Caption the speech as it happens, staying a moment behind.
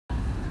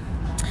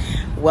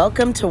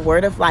Welcome to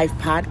Word of Life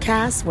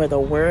podcast, where the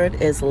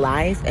word is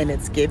life and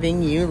it's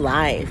giving you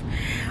life.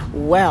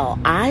 Well,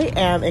 I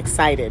am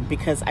excited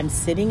because I'm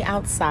sitting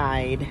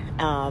outside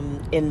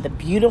in the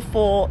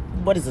beautiful,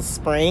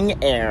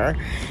 spring air,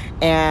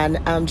 and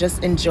I'm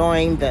just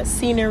enjoying the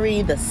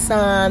scenery, the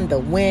sun, the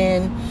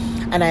wind.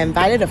 And I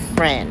invited a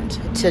friend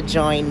to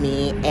join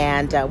me,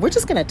 and we're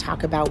just going to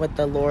talk about what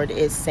the Lord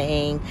is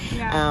saying.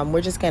 Yeah.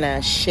 We're just going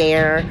to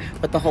share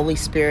what the Holy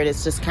Spirit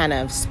is just kind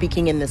of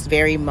speaking in this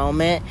very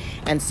moment.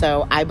 And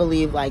so I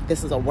believe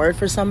this is a word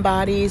for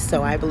somebody.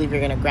 So I believe you're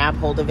going to grab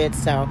hold of it.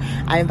 So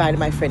I invited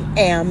my friend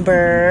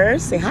Amber.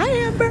 Say hi,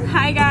 Amber.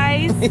 Hi,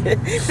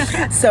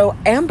 guys. So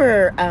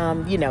Amber,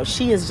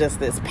 she is just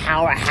this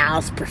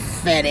powerhouse,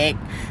 prophetic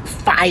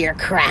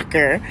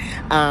firecracker.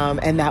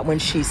 And that when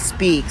she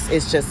speaks,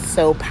 it's just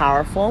so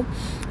powerful.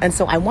 And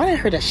so I wanted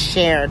her to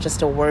share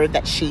just a word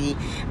that she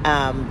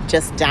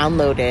just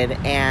downloaded,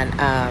 and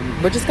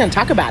we're just going to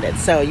talk about it.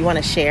 So you want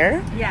to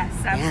share? Yes,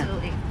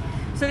 absolutely.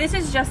 Yeah. So this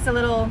is just a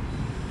little,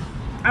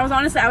 I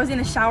was in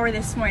the shower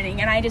this morning,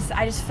 and I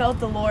just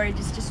felt the Lord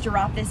just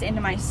drop this into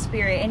my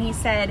spirit. And he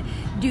said,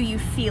 do you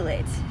feel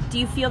it? Do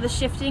you feel the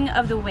shifting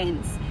of the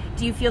winds?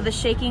 Do you feel the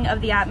shaking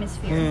of the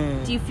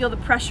atmosphere? Do you feel the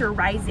pressure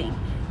rising?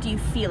 Do you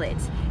feel it?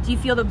 Do you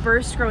feel the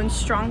burst growing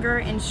stronger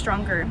and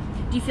stronger?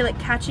 Do you feel it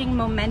catching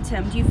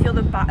momentum? Do you feel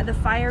the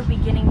fire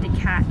beginning to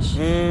catch?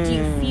 Do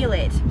you feel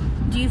it?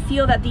 Do you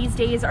feel that these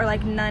days are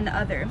like none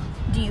other?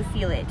 Do you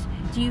feel it?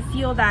 Do you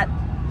feel that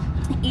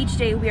each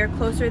day we are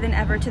closer than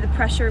ever to the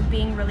pressure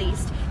being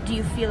released? Do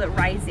you feel it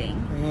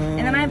rising? And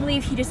then I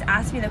believe he just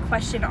asked me the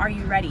question, are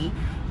you ready?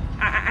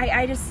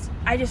 I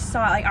just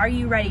saw it, are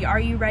you ready? Are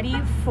you ready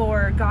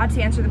for God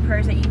to answer the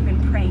prayers that you've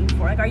been praying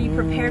for? Are you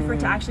prepared for it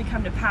to actually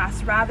come to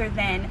pass, rather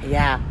than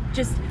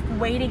just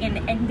waiting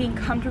and being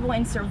comfortable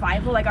in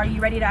survival? Are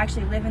you ready to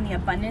actually live in the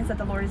abundance that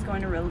the Lord is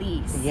going to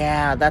release?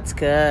 Yeah, that's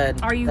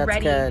good. Are you that's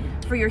ready good.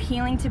 for your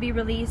healing to be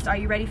released? Are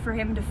you ready for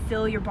him to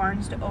fill your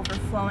barns to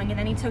overflowing? And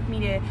then he took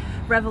me to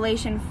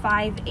Revelation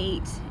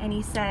 5:8, and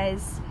he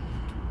says,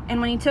 and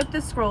when he took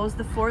the scrolls,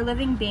 the 4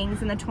 living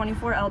beings and the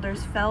 24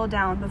 elders fell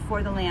down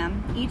before the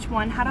Lamb. Each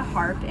one had a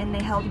harp, and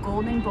they held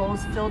golden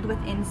bowls filled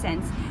with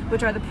incense,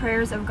 which are the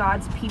prayers of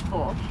God's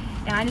people.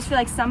 And I just feel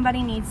like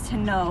somebody needs to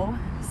know,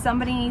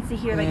 somebody needs to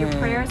hear that your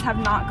prayers have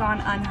not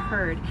gone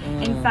unheard.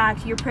 In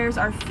fact, your prayers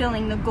are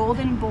filling the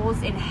golden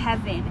bowls in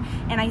heaven,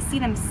 and I see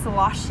them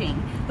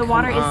sloshing. The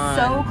water is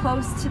so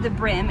close to the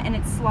brim, and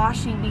it's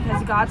sloshing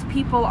because God's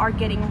people are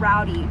getting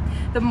rowdy.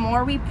 The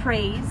more we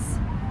praise,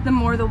 the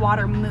more the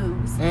water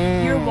moves.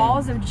 Your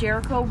walls of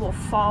Jericho will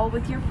fall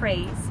with your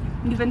praise.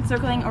 You've been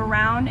circling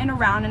around and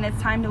around, and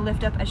it's time to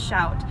lift up a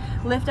shout.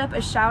 Lift up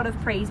a shout of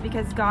praise,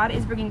 because God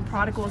is bringing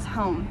prodigals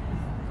home.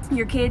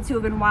 Your kids who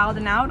have been wild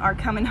and out are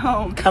coming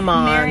home. Come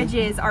on.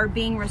 Marriages are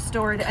being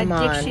restored.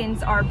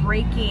 Addictions are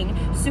breaking.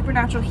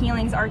 Supernatural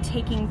healings are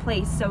taking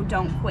place, so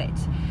don't quit.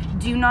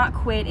 Do not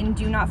quit, and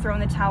do not throw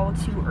in the towel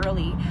too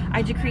early.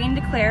 I decree and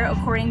declare,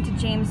 according to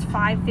James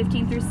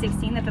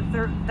 5:15-16,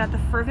 that the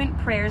fervent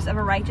prayers of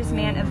a righteous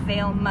man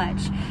avail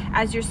much.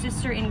 As your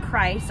sister in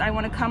Christ, I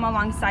want to come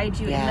alongside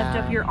you and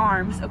lift up your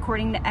arms,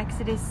 according to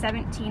Exodus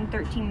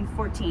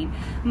 17:13-14.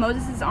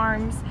 Moses'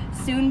 arms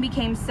soon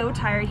became so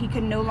tired he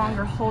could no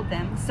longer hold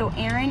them. So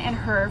Aaron and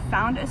Hur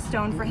found a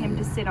stone for him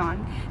to sit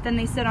on. Then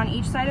they stood on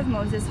each side of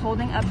Moses,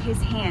 holding up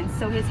his hands.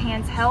 So his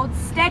hands held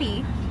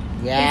steady.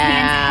 Yeah. His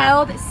hands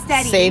held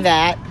steady. Say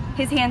that.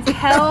 His hands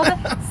held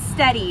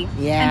steady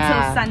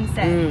until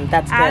sunset.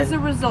 That's good. As a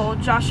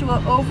result,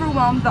 Joshua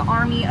overwhelmed the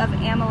army of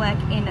Amalek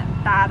in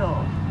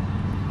battle.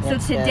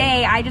 That's so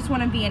today, I just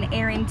want to be an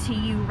Aaron to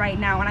you right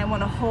now, and I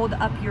want to hold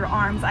up your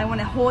arms. I want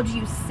to hold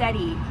you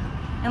steady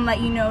and let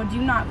you know,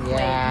 do not quit,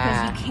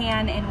 because you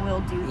can and will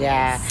do this.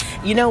 Yeah.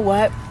 You know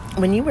what?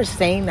 When you were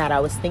saying that,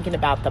 I was thinking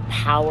about the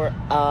power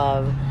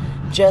of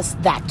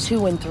just that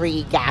 2 and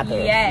 3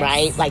 gathered,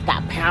 right?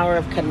 That power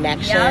of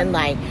connection,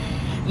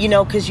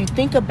 because you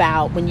think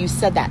about when you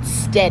said that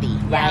steady,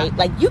 right?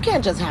 You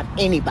can't just have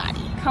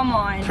anybody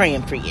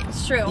praying for you.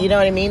 It's true. You know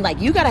what I mean?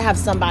 You got to have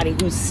somebody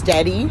who's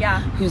steady,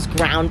 who's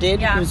grounded,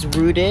 who's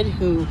rooted,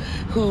 who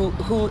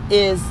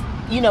is,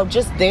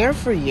 just there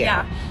for you.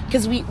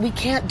 Because we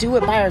can't do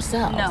it by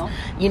ourselves.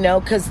 No.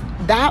 Because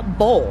that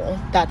bowl,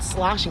 that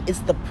sloshing,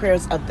 is the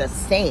prayers of the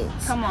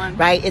saints. Come on.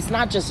 Right? It's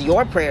not just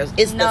your prayers.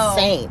 It's the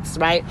saints,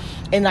 right?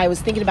 And I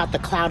was thinking about the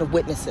cloud of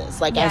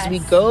witnesses. As we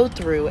go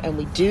through and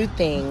we do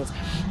things,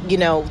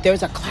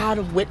 there's a cloud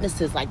of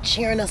witnesses,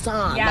 cheering us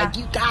on.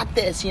 You got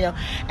this,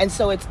 And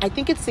so I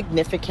think it's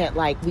significant.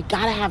 We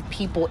got to have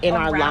people in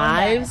our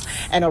lives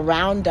and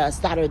around us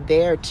that are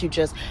there to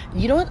just,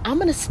 you know what? I'm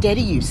going to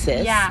steady you,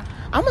 sis. Yeah.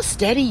 I'm going to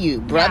steady you,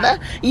 brother.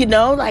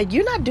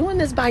 You're not doing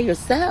this by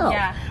yourself.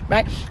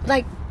 Right?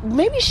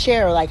 Maybe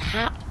share,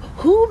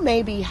 who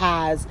maybe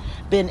has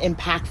been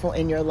impactful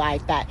in your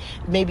life that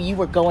maybe you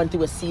were going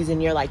through a season,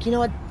 you're like, you know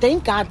what,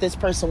 thank God this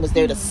person was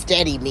there to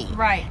steady me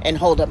and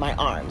hold up my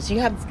arms.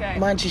 Why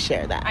don't you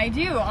share that? I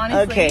do,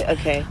 honestly.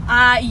 Okay.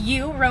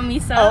 You,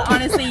 Romisa,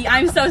 honestly,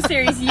 I'm so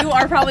serious. You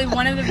are probably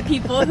one of the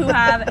people who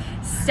have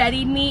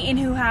steadied me and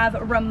who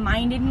have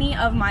reminded me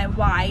of my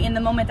why. In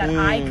the moment that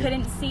I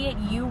couldn't see it,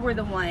 you were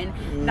the one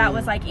that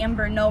was like,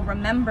 Amber, no,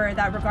 remember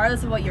that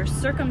regardless of what your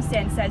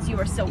circumstance says, you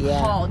are still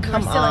called. You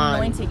are still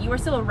anointed. You are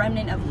still a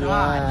remnant of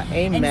God.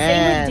 Amen. And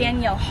same with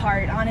Danielle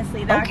Hart,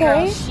 honestly. That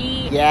girl,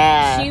 she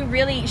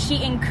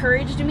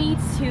encouraged me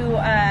to,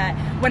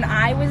 when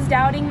I was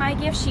doubting my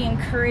gift, she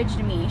encouraged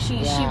me. She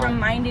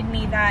reminded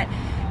me that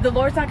the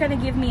Lord's not going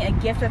to give me a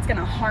gift that's going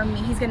to harm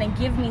me. He's going to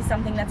give me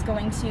something that's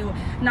going to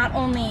not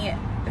only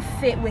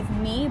fit with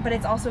me, but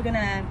it's also going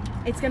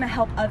to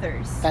help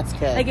others. That's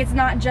good. Like, it's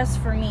not just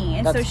for me.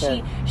 And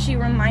she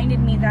reminded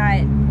me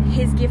that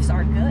his gifts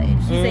are good.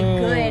 He's a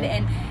good,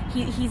 and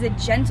he's a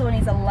gentle, and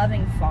he's a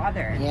loving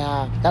father.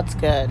 Yeah, that's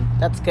good.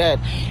 That's good.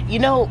 You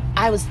know,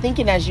 I was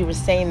thinking as you were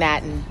saying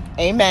that, and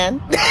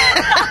amen.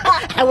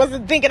 I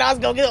wasn't thinking I was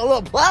going to get a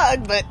little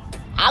plug, but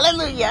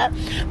hallelujah.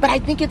 But I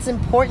think it's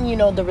important, you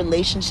know, the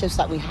relationships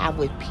that we have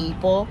with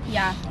people.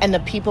 Yeah. And the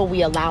people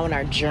we allow in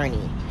our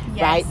journey.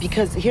 Yes. Right?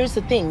 Because here's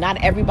the thing,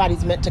 not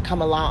everybody's meant to come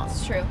along.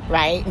 It's true.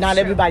 Right? Not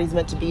everybody's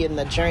meant to be in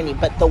the journey,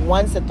 but the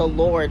ones that the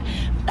Lord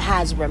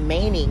has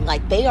remaining,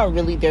 like, they are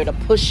really there to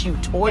push you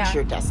towards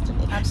your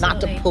destiny,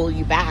 not to pull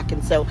you back.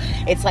 And so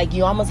it's like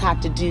you almost have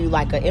to do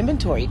like an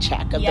inventory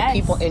check of the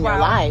people in your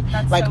life.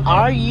 That's like,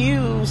 are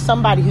you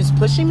somebody who's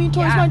pushing me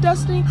towards my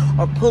destiny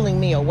or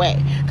pulling me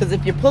away? Because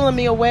if you're pulling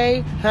me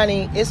away,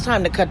 honey, it's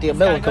time to cut the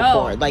umbilical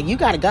cord. Like, you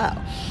got to go.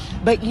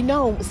 But, you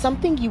know,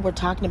 something you were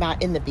talking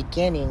about in the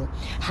beginning,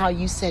 how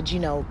you said, you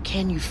know,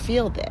 can you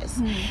feel this?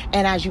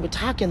 And as you were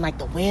talking, like,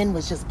 the wind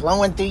was just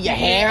blowing through your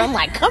hair. I'm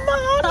like, come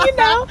on, you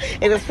know.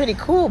 It was pretty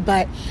cool.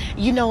 But,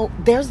 you know,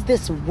 there's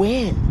this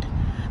wind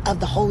of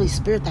the Holy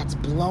Spirit that's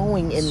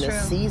blowing in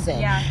this season.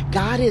 Yeah.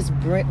 God is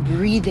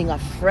breathing a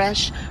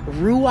fresh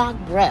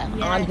Ruach breath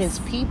on his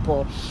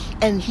people.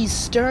 And he's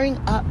stirring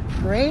up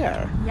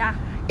prayer. Yeah.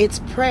 It's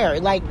prayer.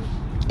 Like,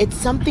 it's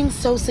something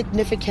so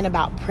significant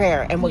about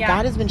prayer. And what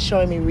God has been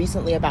showing me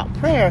recently about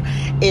prayer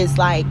is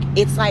like,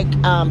 it's like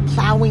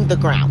plowing the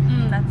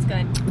ground. That's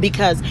good.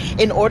 Because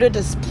in order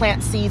to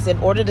plant seeds, in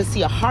order to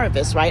see a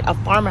harvest, right, a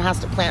farmer has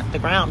to plant the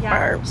ground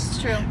first.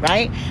 It's true.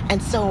 Right?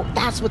 And so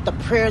that's what the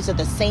prayers of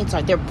the saints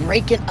are. They're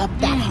breaking up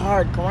that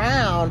hard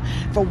ground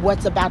for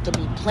what's about to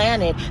be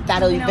planted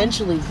that'll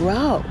eventually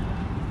grow.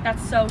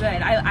 That's so good.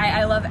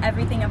 I love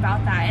everything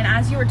about that. And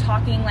as you were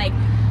talking, like,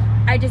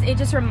 it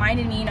just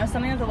reminded me, you know,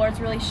 something that the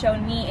Lord's really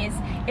shown me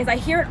is I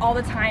hear it all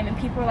the time, and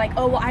people are like,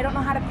 oh, well, I don't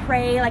know how to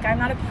pray, like, I'm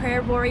not a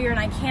prayer warrior and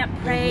I can't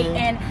pray.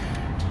 And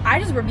I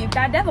just rebuke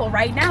that devil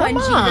right now in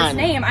Jesus'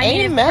 name. I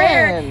mean,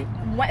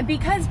 prayer,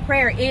 because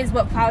prayer is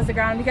what plows the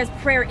ground, because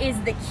prayer is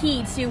the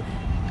key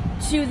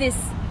to this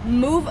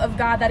move of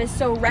God that is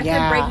so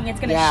record breaking. It's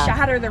going to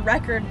shatter the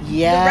record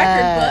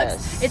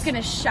books. It's going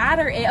to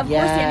shatter it. Of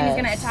course, the enemy's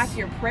going to attack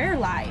your prayer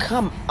life.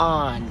 Come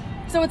on.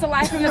 So it's a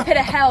lie from the pit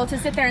of hell to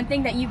sit there and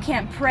think that you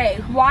can't pray.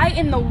 Why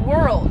in the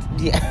world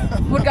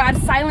would God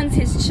silence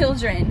his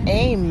children?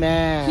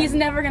 Amen. He's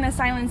never going to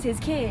silence his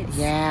kids.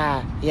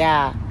 Yeah.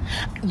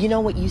 You know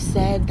what you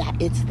said,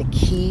 that it's the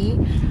key?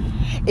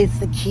 It's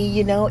the key,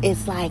 you know?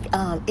 It's like,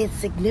 it's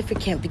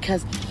significant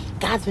because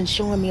God's been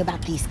showing me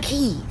about these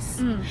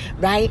keys,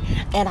 right?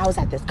 And I was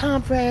at this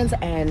conference,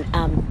 and,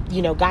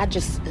 you know, God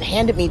just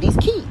handed me these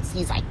keys.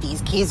 He's like,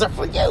 these keys are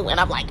for you. And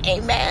I'm like,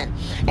 amen.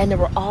 And there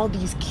were all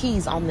these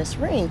keys on this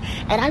ring.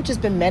 And I've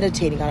just been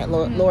meditating on it.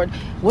 Lord,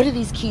 what do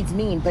these keys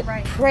mean? But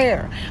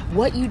prayer,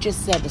 what you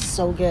just said is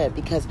so good,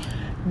 because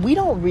we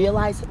don't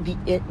realize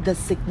the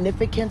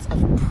significance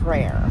of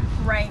prayer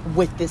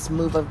with this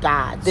move of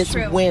God, this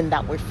wind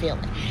that we're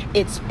feeling.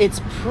 It's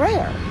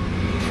prayer.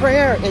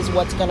 Prayer is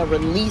what's going to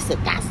release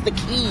it. That's the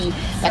key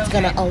that's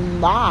going to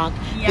unlock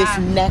this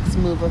next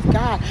move of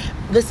God.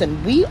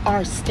 Listen, we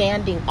are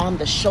standing on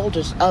the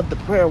shoulders of the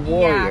prayer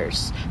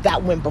warriors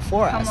that went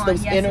before us,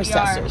 those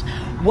intercessors.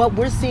 What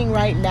we're seeing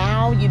right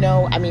now, you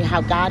know, I mean,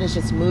 how God is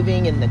just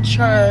moving in the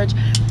church,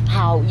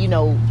 how, you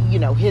know,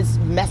 his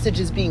message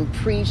is being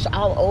preached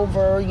all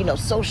over, you know,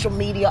 social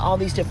media, all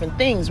these different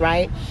things,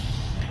 right?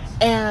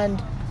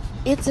 And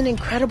it's an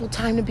incredible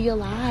time to be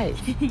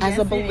alive as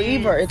a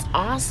believer. It's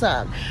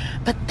awesome.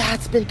 But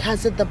that's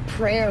because of the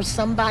prayer.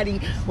 Somebody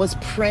was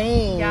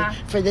praying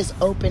for this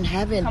open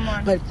heaven.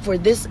 But for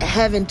this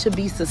heaven to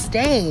be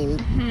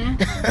sustained,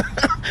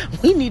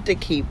 we need to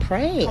keep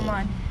praying. Come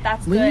on.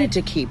 That's we good. need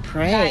to keep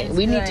praying.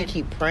 We need to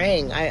keep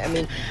praying. I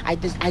mean, I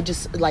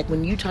just like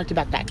when you talked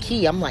about that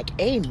key, I'm like,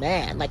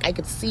 amen. Like, I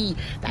could see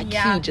that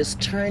key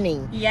just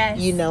turning,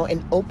 you know,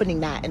 and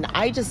opening that. And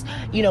I just,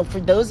 you know, for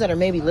those that are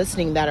maybe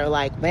listening that are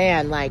like,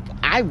 man, like,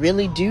 I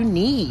really do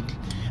need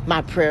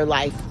my prayer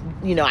life.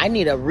 You know, I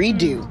need a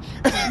redo.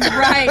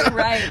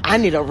 Right. I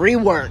need a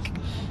rework.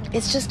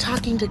 It's just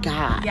talking to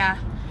God. Yeah.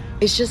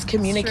 It's just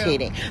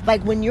communicating.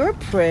 Like, when your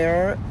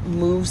prayer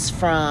moves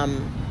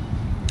from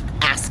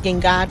asking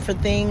God for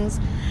things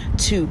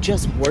to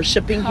just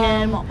worshiping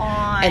him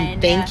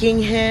and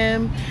thanking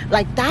him,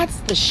 like, that's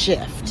the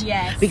shift.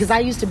 Yes. Because I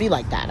used to be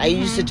like that. I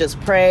used to just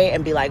pray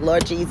and be like,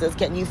 Lord Jesus,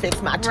 can you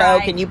fix my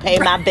toe? Can you pay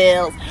my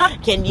bills?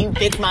 Can you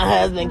fix my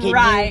husband? Can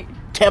you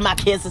tell my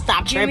kids to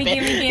stop tripping.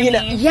 Gimme. You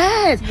know,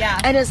 yes. Yeah.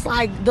 And it's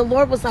like the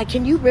Lord was like,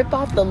 can you rip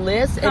off the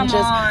list and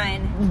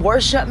just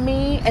worship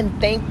me and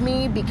thank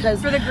me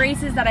because for the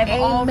graces that I've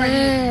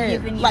already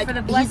given you, like, for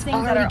the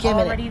blessings that are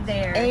already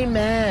there.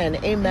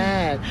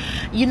 Amen.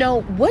 You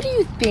know, what do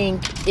you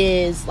think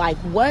is like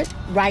what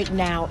right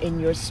now in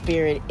your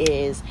spirit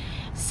is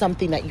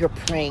something that you're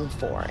praying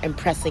for and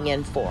pressing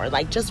in for?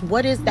 Like, just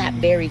what is that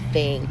very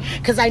thing?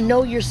 Because I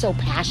know you're so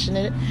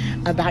passionate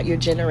about your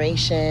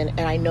generation,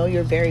 and I know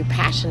you're very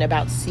passionate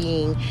about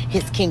seeing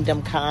his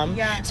kingdom come.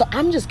 Yeah. So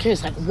I'm just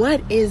curious, like,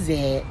 what is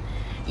it,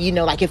 you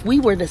know, like if we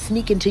were to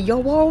sneak into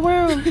your war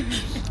room,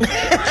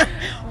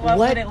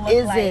 what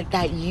is it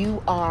that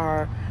you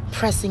are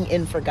pressing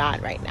in for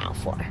God right now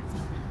for?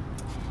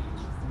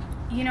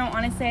 You know,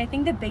 honestly, I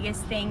think the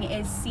biggest thing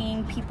is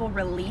seeing people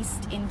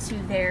released into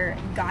their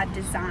God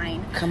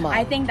design. Come on.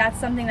 I think that's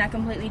something that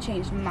completely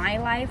changed my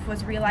life,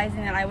 was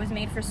realizing that I was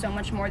made for so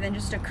much more than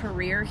just a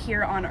career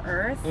here on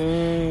earth.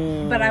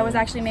 But I was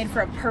actually made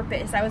for a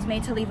purpose. I was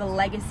made to leave a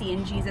legacy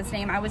in Jesus'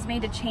 name. I was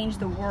made to change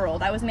the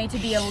world. I was made to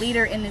be a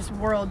leader in this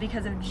world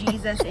because of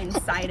Jesus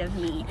inside of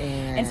me.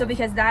 And so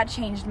because that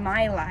changed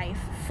my life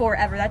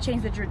forever, that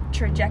changed the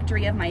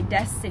trajectory of my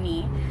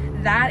destiny,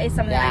 that is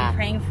something that I'm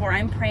praying for.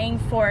 I'm praying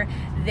for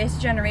this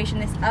generation,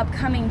 this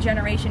upcoming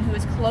generation who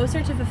is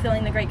closer to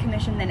fulfilling the Great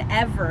Commission than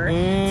ever,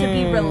 to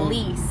be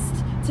released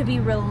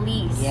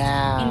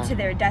into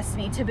their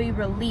destiny, to be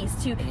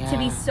released, to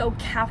be so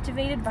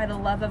captivated by the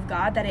love of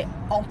God that it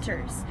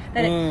alters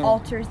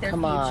their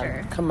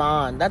future. Come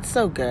on. That's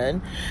so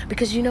good.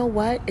 Because you know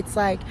what? It's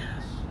like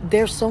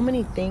there's so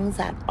many things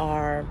that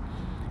are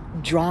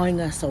drawing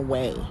us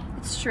away.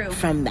 It's true.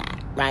 From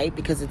that, right?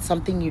 Because it's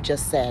something you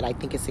just said, I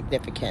think is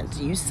significant.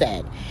 You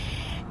said,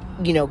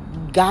 you know,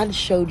 God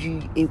showed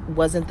you it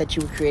wasn't that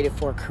you were created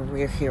for a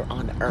career here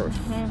on earth.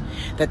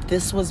 That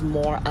this was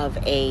more of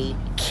a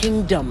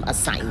kingdom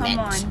assignment. Come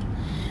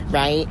on.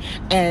 Right?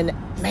 And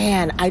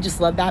man, I just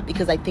love that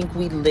because I think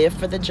we live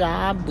for the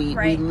job. We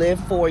live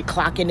for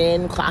clocking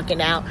in, clocking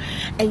out.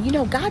 And you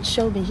know, God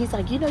showed me, he's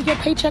like, you know, your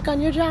paycheck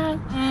on your job,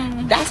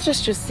 that's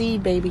just your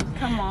seed, baby.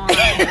 Come on.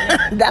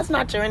 That's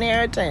not your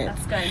inheritance.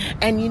 That's good.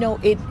 And you know,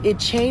 it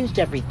changed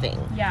everything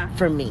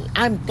for me.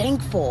 I'm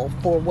thankful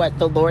for what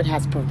the Lord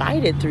has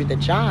provided through the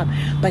job,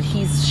 but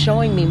he's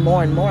showing me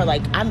more and more,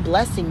 like, I'm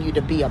blessing you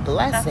to be a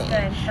blessing.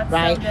 That's good. That's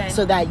right? So good.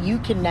 So that you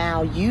can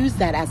now use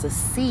that as a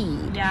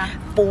seed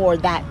for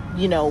that,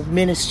 you know,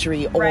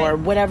 ministry or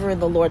whatever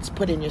the Lord's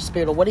put in your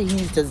spirit or what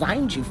he's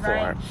designed you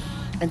for.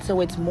 And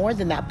so it's more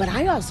than that. But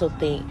I also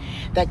think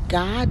that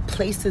God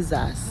places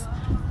us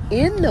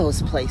in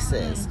those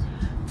places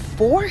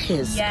for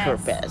his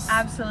purpose.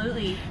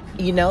 Absolutely.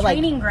 You know,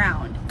 training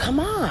ground. Come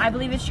on. I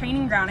believe it's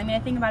training ground. I mean, I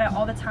think about it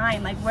all the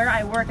time. Like where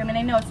I work, I mean,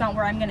 I know it's not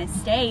where I'm going to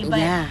stay,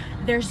 but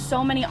there's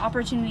so many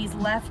opportunities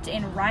left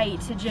and right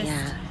to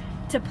just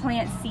to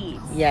plant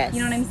seeds. Yes.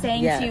 You know what I'm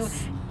saying?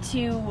 Yes.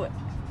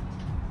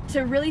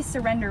 To really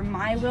surrender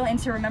my will and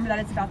to remember that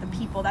it's about the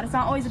people, that it's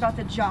not always about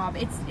the job.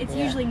 It's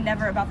usually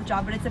never about the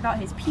job, but it's about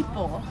his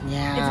people.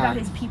 Yeah. It's about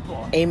his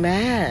people.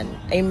 Amen.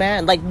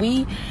 Like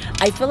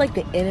I feel like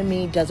the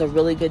enemy does a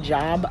really good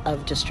job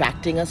of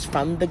distracting us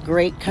from the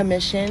Great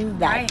Commission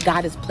that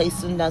God is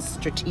placing us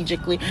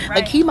strategically.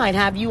 Like he might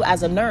have you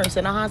as a nurse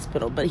in a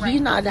hospital, but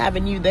he's not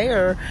having you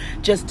there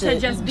just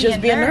to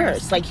be a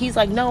nurse. Like he's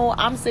like, no,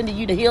 I'm sending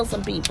you to heal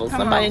some people.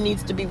 Somebody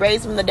needs to be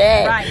raised from the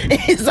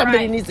dead.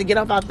 Somebody needs to get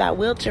up off that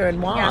wheelchair and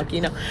walk.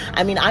 You know,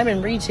 I mean, I'm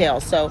in retail,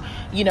 so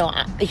you know,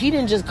 he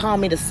didn't just call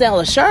me to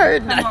sell a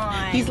shirt.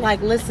 He's like,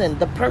 listen,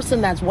 the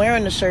person that's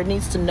wearing the shirt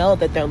needs to know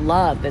that they're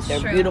loved, that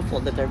they're beautiful,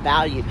 that they're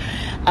valued.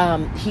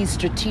 He's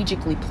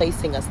strategically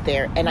placing us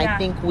there, and I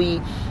think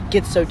we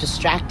get so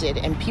distracted,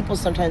 and people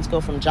sometimes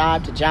go from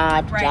job to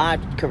job,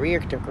 career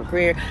to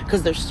career,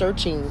 because they're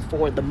searching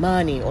for the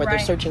money or they're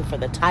searching for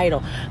the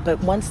title. But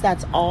once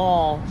that's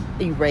all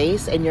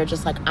erased and you're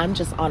just like, I'm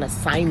just on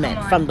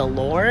assignment from the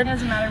Lord, it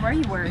doesn't matter where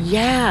you work.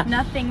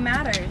 Nothing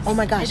matters. Oh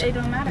my gosh. It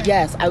don't matter.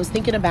 Yes, I was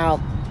thinking about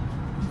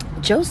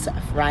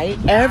Joseph, right?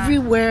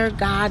 Everywhere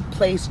God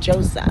placed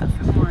Joseph,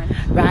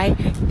 right?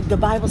 The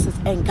Bible says,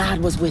 and God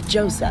was with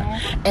Joseph.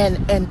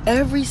 And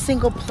every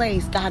single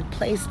place God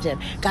placed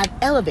him, God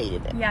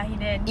elevated him. Yeah, he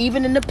did.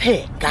 Even in the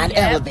pit, God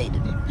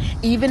elevated him.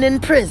 Even in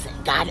prison,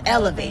 God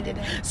elevated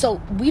him.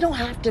 So we don't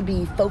have to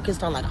be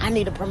focused on like, I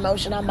need a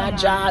promotion on my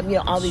job, you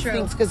know, all these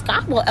things, because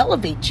God will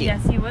elevate you.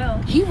 Yes, he will.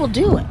 He will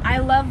do it. I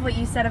love what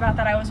you said about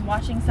that. I was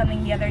watching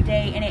something the other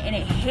day and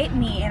it hit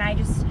me, and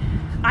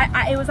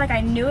it was like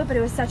I knew it, but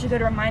it was such a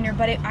good reminder.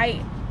 But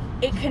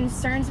it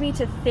concerns me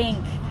to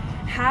think,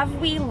 have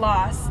we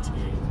lost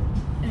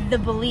the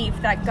belief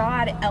that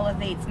God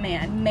elevates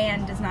man.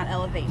 Man does not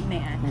elevate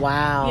man.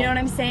 Wow. You know what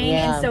I'm saying?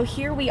 Yeah. And so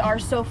here we are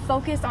so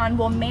focused on,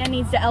 well, man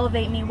needs to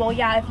elevate me. Well,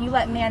 yeah, if you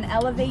let man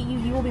elevate you,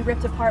 you will be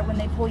ripped apart when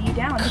they pull you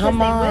down.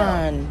 Come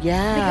on. They will.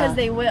 Yeah. Because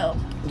they will.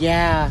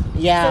 Yeah.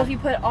 Yeah. So if you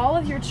put all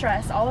of your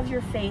trust, all of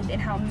your faith in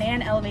how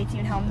man elevates you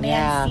and how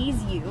man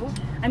sees you,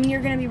 I mean,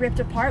 you're going to be ripped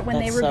apart when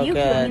That's they rebuke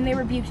so you. I good. mean, they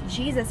rebuked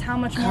Jesus. How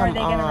much more are they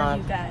going to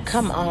rebuke us?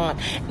 Come on.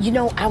 You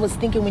know, I was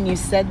thinking when you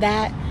said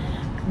that,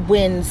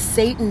 when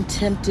Satan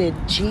tempted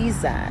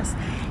Jesus,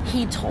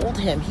 he told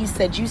him, he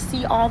said, you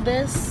see all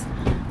this?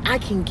 I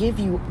can give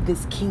you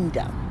this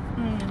kingdom.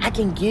 I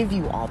can give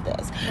you all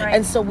this. Right.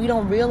 And so we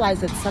don't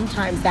realize that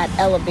sometimes that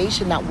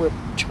elevation that we're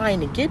trying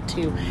to get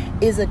to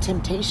is a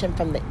temptation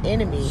from the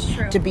enemy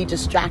to be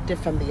distracted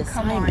from the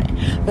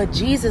assignment. But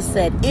Jesus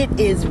said, it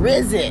is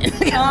risen.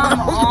 Come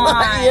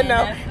on. You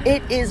know,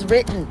 it is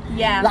written.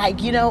 Yeah.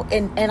 Like, you know,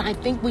 and I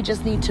think we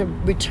just need to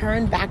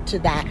return back to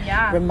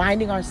that,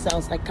 reminding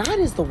ourselves like God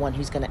is the one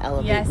who's going to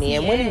elevate me.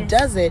 And when he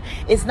does it,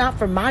 it's not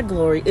for my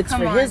glory, it's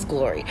for his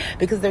glory.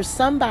 Because there's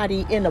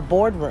somebody in a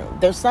boardroom,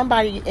 there's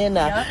somebody in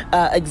a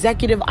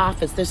executive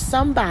office, there's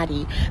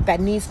somebody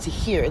that needs to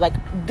hear. Like,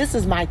 this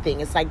is my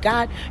thing. It's like,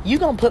 God, you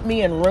gonna put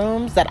me in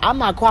rooms that I'm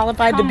not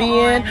qualified to be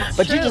in,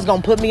 but you just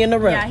gonna put me in the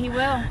room. Yeah, he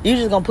will. You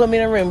just gonna put me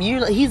in the room.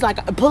 He's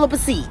like, pull up a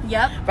seat.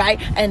 Yep. Right?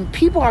 And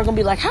people are gonna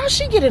be like, how'd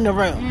she get in the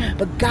room?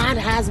 But God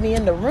has me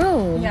in the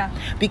room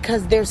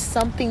because there's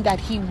something that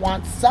he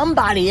wants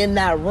somebody in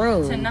that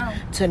room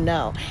to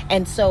know.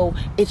 And so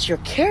it's your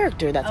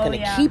character that's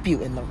gonna keep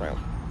you in the room.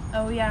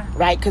 Oh, yeah.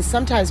 Right? Because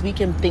sometimes we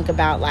can think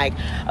about like,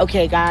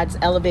 okay, God's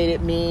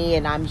elevated me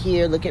and I'm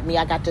here. Look at me.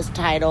 I got this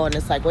title. And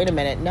it's like, wait a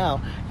minute.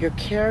 No, your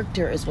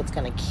character is what's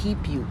going to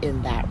keep you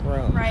in that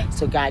room. Right.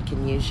 So God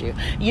can use you.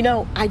 You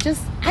know, I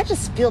just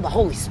feel the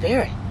Holy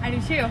Spirit. I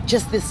do too.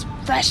 Just this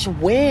fresh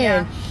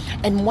wind.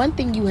 Yeah. And one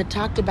thing you had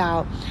talked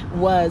about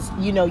was,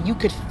 you know, you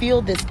could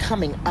feel this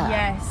coming up.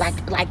 Yes.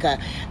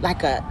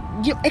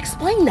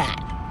 Explain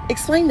that.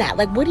 Explain that.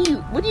 Like, what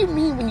do you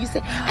mean when you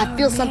say, I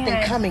feel something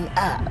coming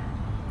up?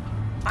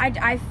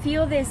 I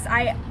feel this.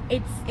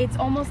 It's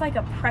almost like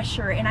a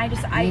pressure, and I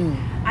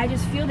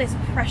just feel this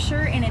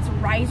pressure, and it's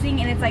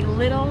rising, and it's like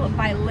little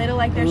by little,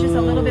 like there's just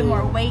a little bit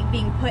more weight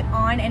being put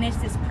on, and it's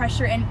this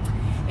pressure, and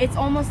it's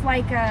almost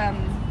like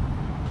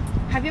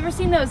have you ever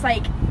seen those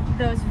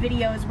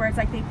videos where it's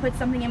like they put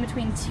something in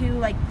between two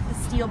like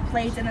steel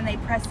plates, and then they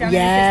press down, and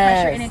it's this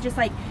pressure, and it just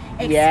like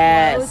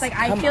explodes. Like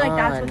I feel like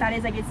that's what that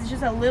is. Like it's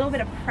just a little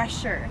bit of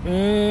pressure.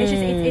 It's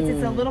just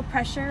it's a little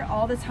pressure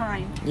all the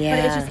time.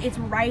 Yeah. But it's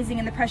rising,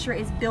 and the pressure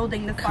is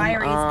building. The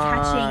fire is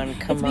catching.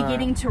 It's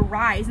beginning to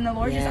rise, and the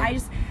Lord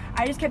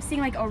I just kept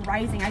seeing like a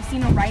rising. I've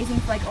seen a rising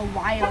for like a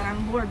while, and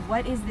I'm, Lord,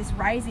 what is this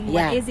rising?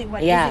 What is it?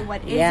 What is it?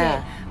 What is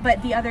it?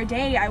 But the other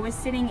day I was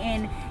sitting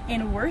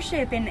in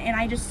worship, and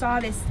I just saw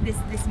this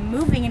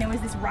moving, and it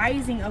was this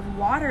rising of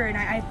water, and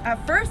I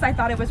at first I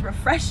thought it was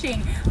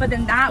refreshing, but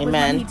then that was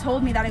when he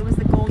told me that it was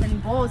the golden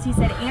bowls. He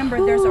said,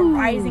 Amber, there's a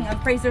rising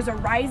of praise, there's a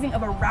rising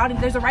of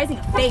there's a rising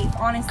of faith,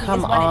 honestly,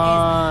 is what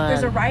it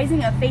is. There's a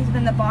rising of faith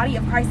within the body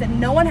of Christ that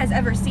no one has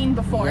ever seen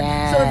before. So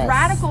if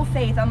radical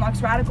faith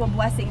unlocks radical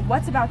blessing,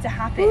 what's about to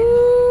happen?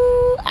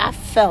 Ooh, I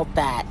felt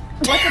that.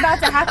 What's about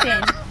to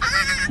happen?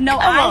 No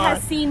eye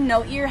has seen,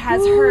 no ear has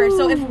heard.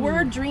 So if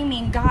we're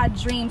dreaming, God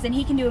dreams, and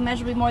he can do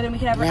immeasurably more than we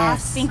could ever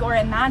ask, think, or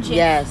imagine.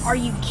 Are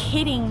you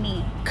kidding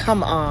me?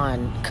 Come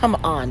on,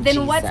 then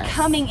Jesus. What's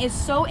coming is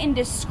so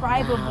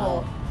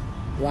indescribable.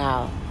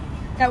 Wow.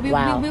 That we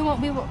won't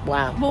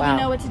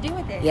know what to do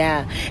with it.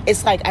 Yeah.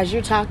 It's like, as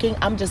you're talking,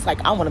 I'm just like,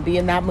 I want to be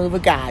in that move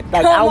of God.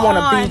 Like, I want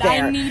to be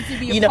there. I need to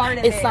be a part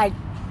of it. It's like,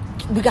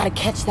 we got to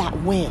catch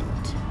that wind.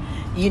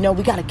 You know,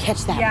 we got to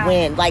catch that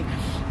wind. Like,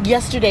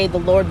 yesterday, the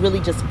Lord really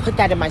just put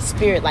that in my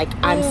spirit. Like,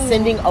 I'm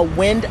sending a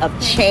wind of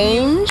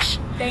change.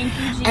 Thank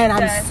you, Jesus. And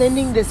I'm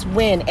sending this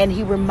wind. And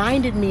he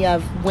reminded me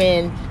of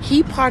when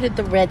he parted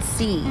the Red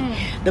Sea.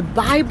 The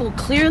Bible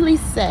clearly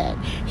said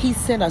he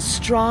sent a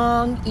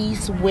strong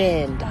east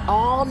wind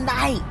all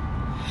night.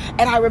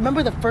 And I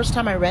remember the first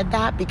time I read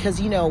that, because,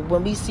 you know,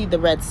 when we see the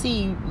Red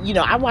Sea, you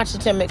know, I watched the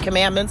 10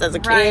 Commandments as a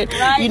kid.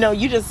 You know,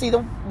 you just see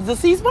the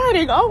sea's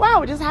parting. Oh,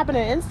 wow, it just happened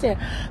in an instant.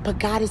 But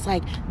God is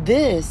like,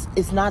 this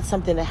is not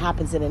something that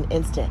happens in an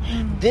instant.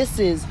 This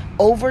is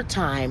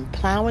overtime,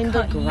 plowing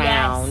the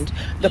ground,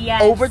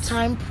 the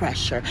overtime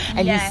pressure.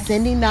 And he's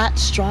sending that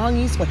strong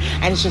east wind.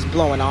 And it's just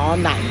blowing all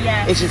night.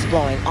 It's just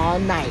blowing all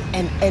night.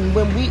 And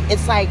when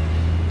it's like,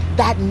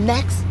 that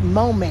next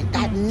moment,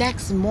 that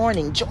next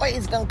morning, joy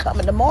is going to come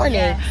in the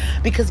morning,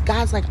 because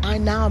God's like,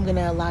 I'm going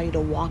to allow you to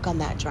walk on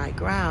that dry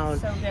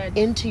ground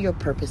into your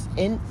purpose,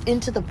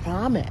 into the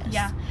promise.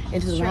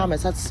 Into the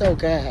promise. That's so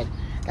good.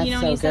 That's you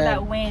know, when you said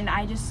that wind,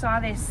 I just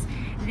saw this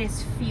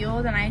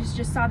field, and I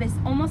just saw this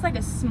almost like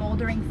a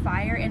smoldering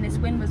fire, and this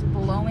wind was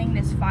blowing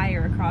this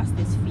fire across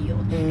this field,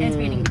 and it's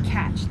beginning to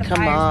catch. The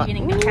fire is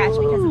beginning to catch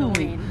because of the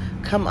wind.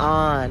 Come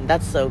on.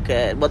 That's so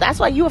good. Well, that's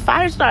why you a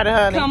fire starter,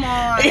 honey. Come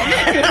on.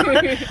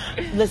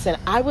 Listen,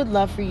 I would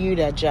love for you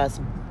to just,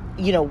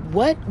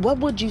 what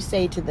would you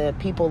say to the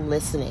people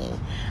listening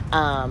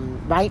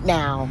right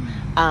now?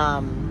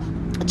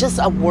 Just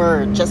a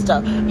word,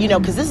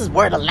 because this is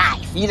word of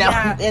life,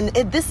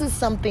 and this is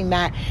something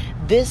that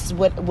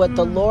what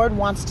the Lord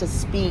wants to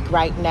speak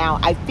right now.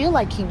 I feel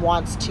like he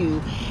wants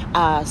to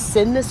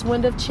send this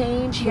wind of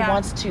change. He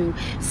wants to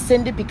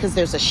send it because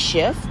there's a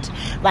shift.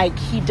 Like,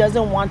 he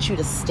doesn't want you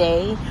to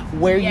stay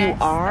where you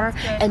are.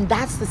 And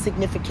that's the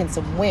significance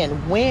of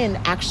wind. Wind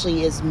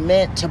actually is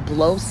meant to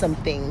blow some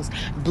things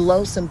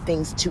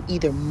to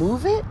either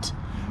move it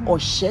or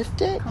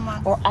shift it,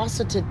 or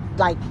also to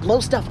like blow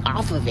stuff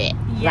off of it,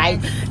 right?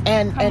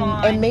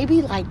 And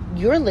maybe like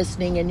you're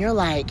listening and you're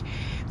like,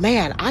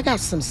 man, I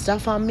got some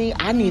stuff on me.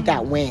 I need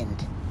that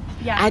wind.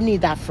 I need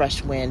that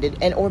fresh wind.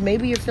 And or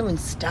maybe you're feeling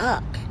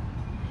stuck.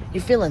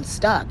 You're feeling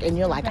stuck and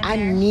you're like, I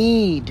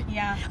need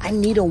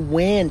a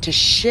wind to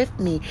shift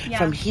me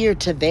from here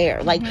to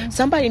there. Like,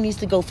 somebody needs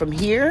to go from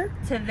here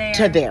to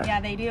there.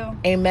 Yeah, they do.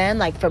 Amen.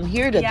 Like, from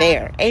here to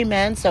there.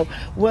 Amen. So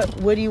what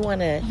do you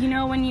want to...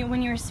 when you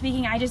were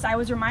speaking, I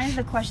was reminded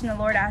of the question the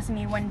Lord asked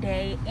me one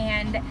day,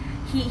 and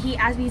he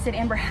asked me, he said,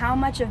 Amber, how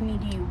much of me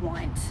do you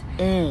want?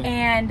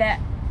 And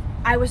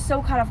I was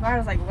so caught off guard. I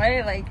was like,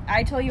 what? Like,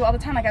 I tell you all the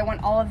time, like, I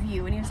want all of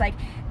you. And he was like,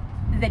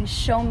 then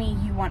show me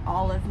you want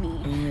all of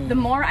me. The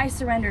more I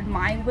surrendered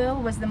my will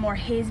was the more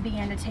his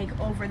began to take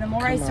over. The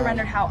more I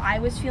surrendered how I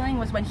was feeling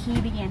was when he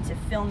began to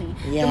fill me.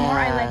 The more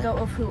I let go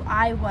of who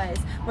I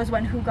was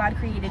when who God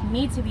created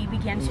me to be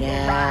began to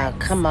arise.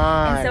 Come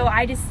on. And so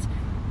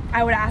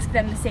I would ask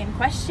them the same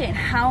question.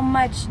 How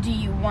much do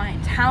you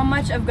want? How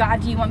much of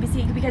God do you want? Because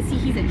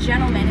he's a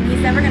gentleman and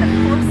he's never going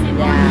to force it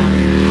on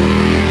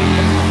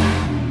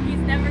you.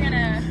 He's never going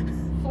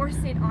to force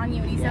it on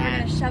you, and he's never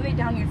going to shove it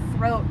down your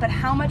throat. But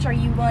how much are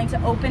you willing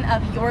to open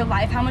up your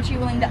life? How much are you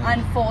willing to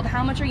unfold?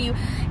 How much are you...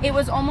 It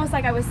was almost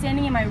like I was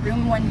standing in my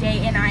room one day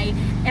and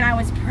I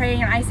was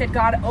praying and I said,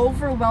 God,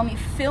 overwhelm me,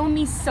 fill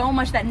me so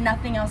much that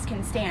nothing else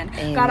can stand.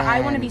 Amen. God,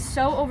 I want to be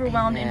so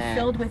overwhelmed and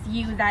filled with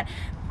you that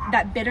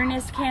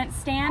bitterness can't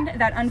stand,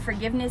 that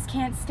unforgiveness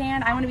can't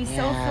stand. I want to be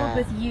so filled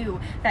with you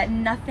that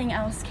nothing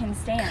else can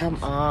stand.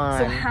 Come on.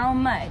 So how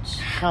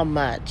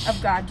much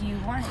of God do you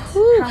want?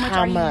 Whew,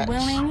 how much are you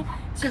willing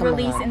to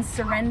release and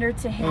surrender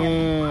to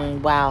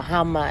him? Wow,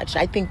 how much?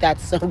 I think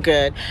that's so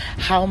good.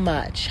 How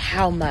much?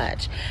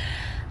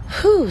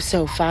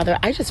 So, Father,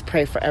 I just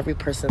pray for every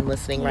person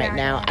listening right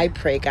now. I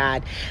pray,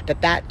 God,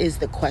 that is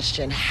the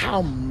question.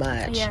 How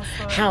much? Yes,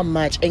 Lord. How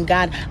much? And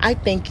God, I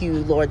thank you,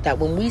 Lord, that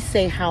when we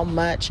say how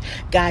much,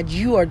 God,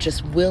 you are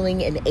just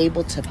willing and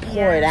able to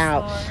pour it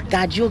out. Lord.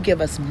 God, you'll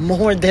give us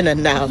more than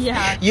enough.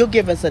 You'll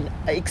give us an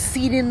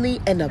exceedingly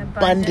and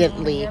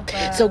abundantly.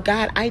 So,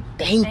 God, I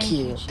thank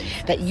you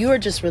that you are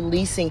just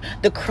releasing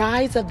the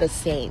cries of the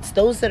saints,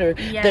 those that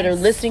are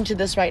listening to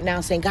this right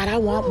now saying, God, I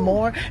want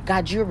more.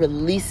 God, you're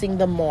releasing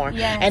them more.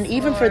 And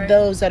even for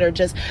those that are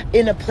just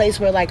in a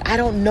place where like, I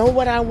don't know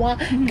what I want,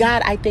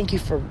 God, I thank you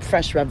for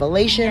fresh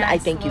revelation. I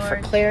thank you for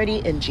clarity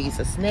in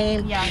Jesus'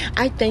 name.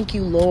 I thank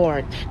you,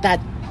 Lord,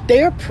 that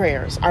their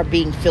prayers are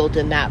being filled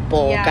in that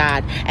bowl,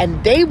 God,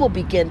 and they will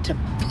begin to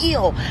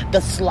feel the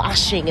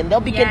sloshing, and they'll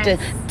begin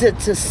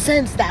to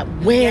sense that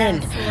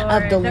wind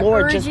of the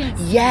Lord.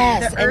 Urgency,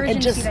 and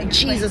just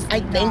Jesus, I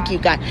thank you,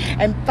 God.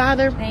 And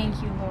Father,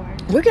 thank you.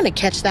 We're going to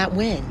catch that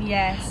wind.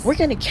 We're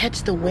going to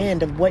catch the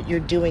wind of what you're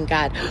doing,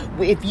 God.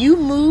 If you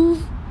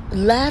move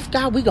left,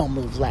 God, we're going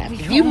to move left.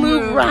 If you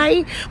move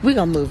right, we're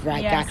going to move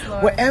right, God.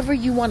 Lord. Wherever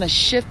you want to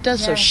shift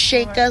us or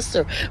shake us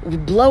or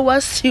blow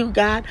us to,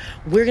 God,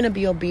 we're going to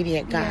be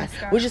obedient, God.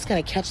 We're just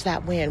going to catch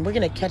that wind. We're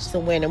going to catch the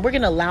wind, and we're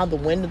going to allow the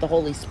wind of the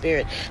Holy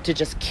Spirit to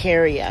just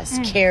carry us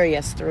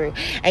through.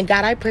 And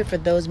God, I pray for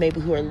those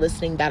maybe who are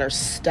listening that are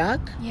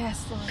stuck, Lord.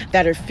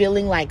 that are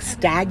feeling like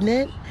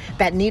stagnant,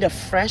 that need a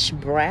fresh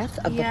breath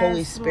of the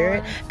Holy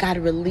Spirit. Lord. God,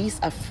 release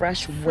a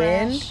fresh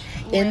wind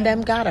in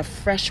them, God, a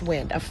fresh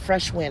wind.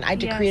 I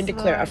decree and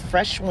declare a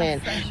fresh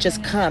wind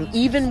just come,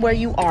 even where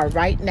you are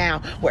right now,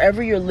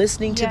 wherever you're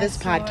listening to this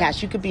podcast.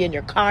 Lord. You could be in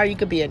your car, you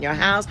could be in your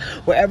house,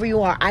 wherever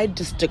you are. I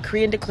just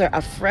decree and declare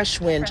a fresh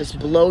wind just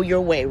blow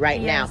your way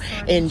right now,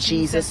 Lord, in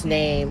Jesus'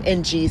 name.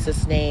 In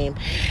Jesus' name.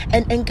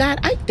 And God,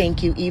 I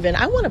thank you even.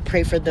 I want to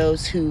pray for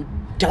those who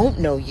don't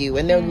know you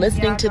and they're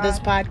listening to this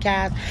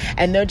podcast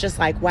and they're just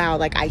like, wow,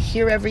 like I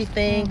hear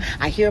everything.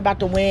 I hear about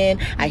the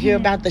wind. I hear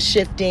about the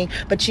shifting.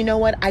 But you know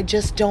what? I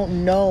just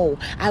don't know.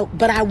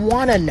 But I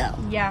want to know.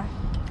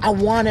 I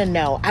want to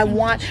know. I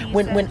want,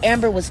 when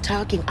Amber was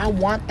talking, I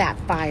want that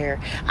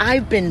fire.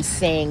 I've been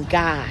saying,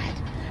 God,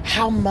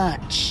 how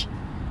much,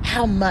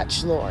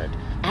 Lord?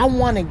 I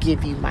want to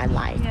give you my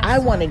life. Yes, I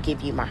want to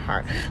give you my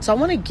heart. So I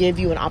want to give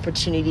you an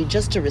opportunity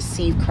just to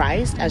receive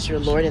Christ as your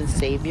Lord and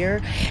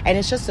Savior. And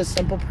it's just a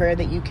simple prayer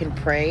that you can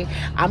pray.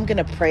 I'm going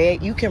to pray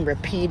it. You can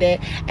repeat it.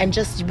 And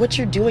just what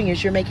you're doing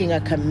is you're making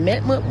a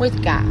commitment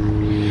with God,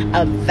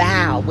 a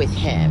vow with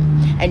Him.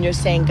 And you're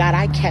saying, God,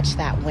 I catch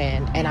that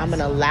wind, and I'm going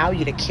to allow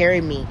you to carry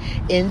me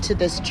into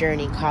this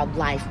journey called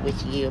life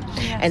with you.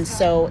 And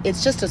so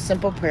it's just a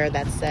simple prayer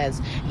that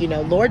says,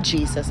 Lord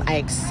Jesus, I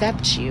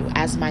accept you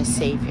as my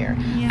Savior.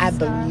 I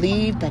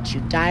believe that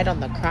you died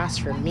on the cross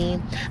for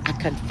me. I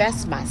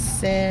confess my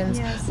sins.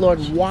 Lord,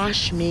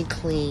 wash me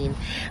clean.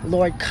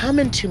 Lord, come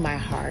into my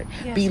heart.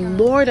 Be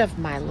Lord of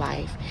my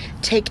life.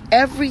 Take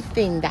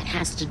everything that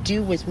has to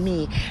do with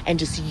me and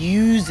just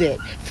use it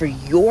for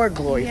your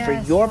glory, for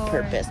your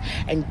purpose.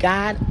 And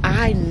God,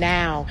 I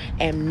now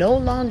am no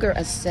longer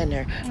a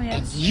sinner,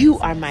 and you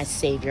are my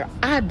Savior.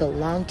 I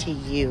belong to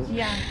you.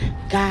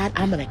 God,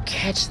 I'm going to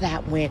catch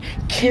that wind.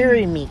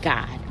 Carry me,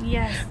 God.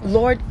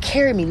 Lord,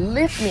 carry me,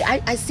 lift me.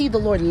 I see the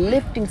Lord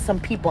lifting some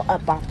people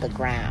up off the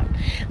ground,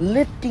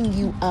 lifting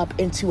you up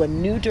into a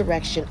new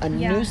direction, a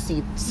new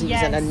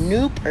season, a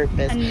new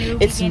purpose.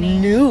 It's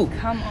beginning. New.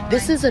 Come on.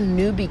 This is a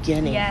new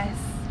beginning.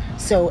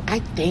 So I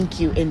thank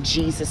you in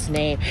Jesus'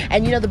 name.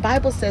 And the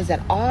Bible says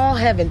that all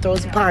heaven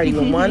throws a party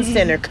when one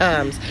sinner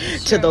comes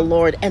to the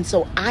Lord. And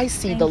so I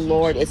see the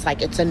Lord, it's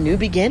like it's a new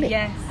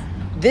beginning.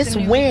 This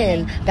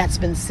wind that's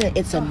been sent,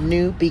 it's a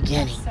new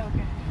beginning. So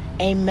good.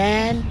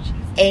 Amen.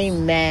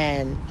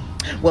 Amen.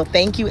 Well,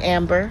 thank you,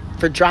 Amber,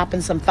 for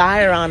dropping some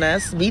fire on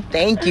us. We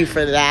thank you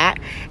for that.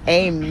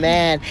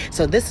 Amen.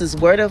 So this is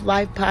Word of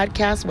Life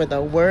Podcast, where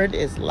the word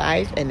is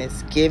life and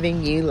it's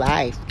giving you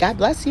life. God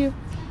bless you.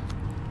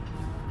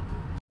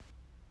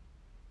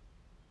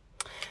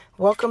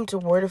 Welcome to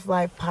Word of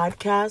Life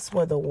Podcast,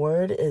 where the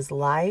word is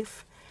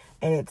life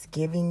and it's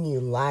giving you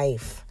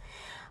life.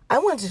 I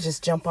want to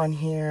just jump on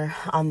here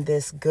on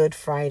this Good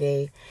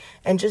Friday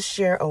and just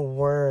share a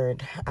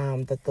word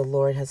that the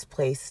Lord has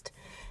placed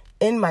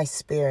in my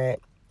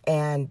spirit.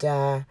 And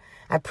I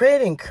pray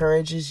it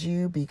encourages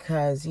you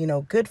because,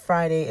 Good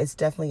Friday is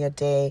definitely a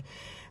day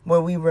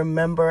where we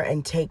remember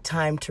and take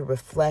time to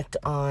reflect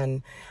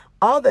on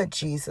all that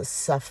Jesus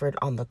suffered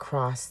on the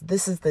cross.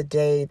 This is the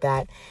day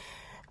that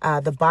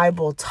the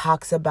Bible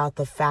talks about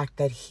the fact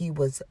that he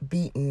was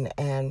beaten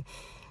and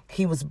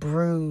he was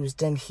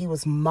bruised and he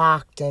was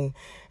mocked and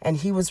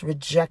he was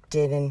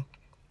rejected and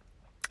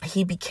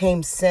he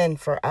became sin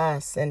for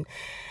us.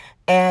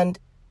 And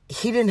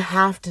he didn't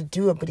have to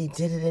do it, but he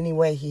did it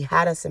anyway. He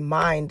had us in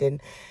mind,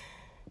 and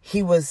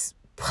he was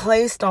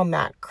placed on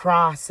that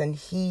cross, and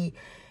he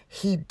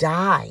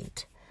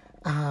died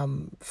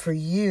for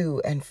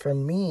you and for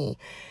me.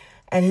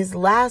 And his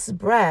last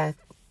breath,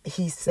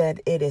 he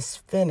said, "It is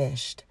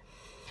finished."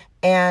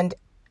 And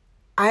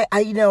I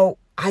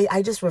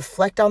just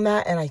reflect on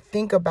that, and I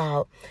think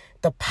about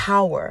the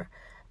power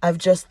of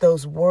just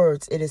those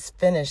words, "It is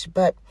finished."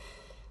 But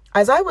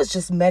as I was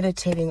just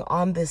meditating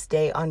on this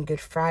day, on Good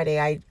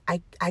Friday,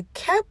 I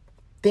kept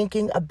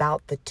thinking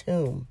about the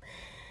tomb.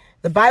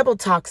 The Bible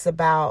talks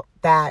about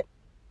that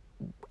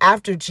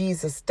after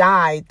Jesus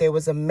died, there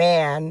was a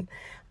man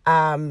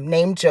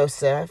named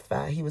Joseph.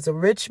 He was a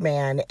rich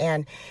man,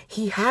 and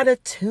he had a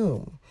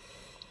tomb.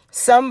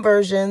 Some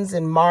versions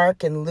in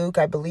Mark and Luke,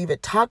 I believe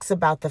it talks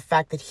about the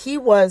fact that he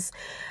was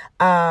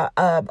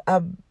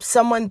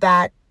someone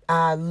that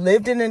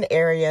lived in an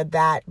area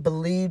that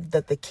believed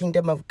that the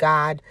kingdom of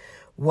God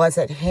was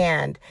at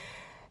hand.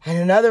 And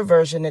another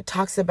version, it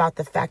talks about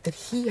the fact that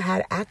he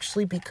had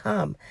actually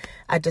become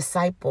a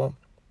disciple.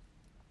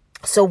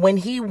 So when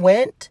he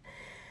went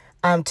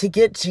to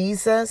get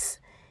Jesus,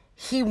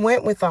 he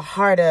went with a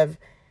heart of,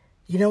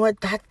 you know what,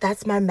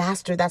 that's my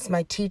master, that's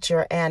my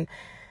teacher, and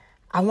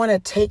I want to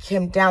take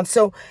him down.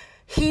 So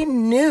he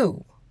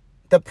knew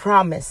the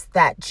promise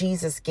that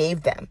Jesus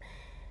gave them.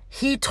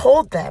 He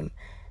told them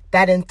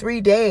that in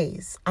 3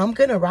 days, I'm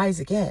going to rise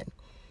again.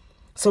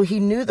 So he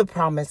knew the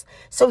promise.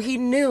 So he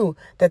knew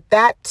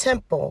that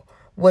temple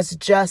was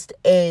just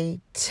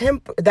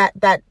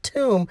that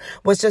tomb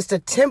was just a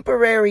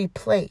temporary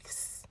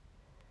place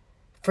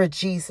for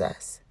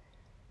Jesus.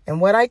 And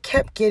what I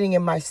kept getting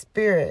in my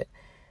spirit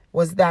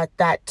was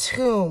that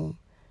tomb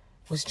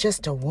was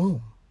just a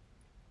womb.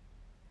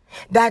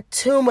 That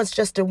tomb was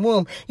just a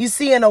womb. You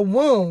see, in a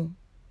womb,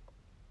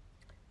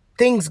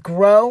 things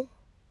grow.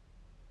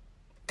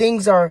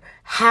 Things are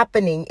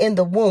happening in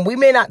the womb. We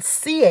may not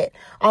see it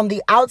on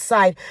the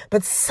outside,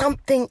 but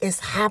something is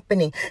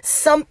happening.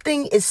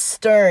 Something is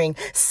stirring.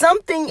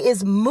 Something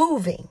is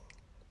moving.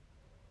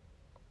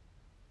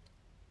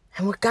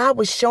 And what God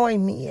was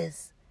showing me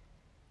is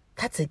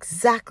that's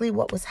exactly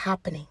what was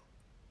happening.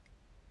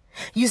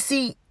 You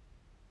see,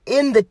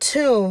 in the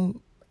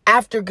tomb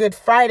after Good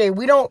Friday,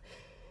 we don't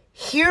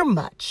hear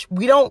much.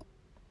 We don't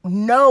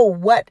know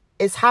what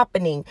is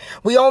happening.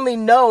 We only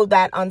know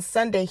that on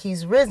Sunday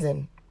he's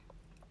risen.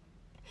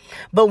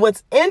 But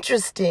what's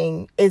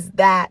interesting is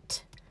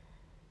that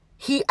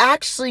he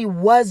actually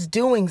was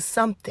doing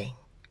something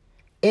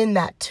in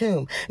that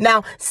tomb.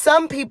 Now,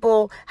 some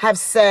people have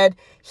said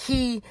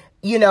he,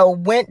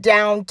 went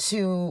down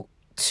to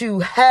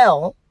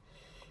hell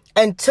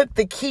and took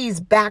the keys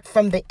back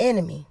from the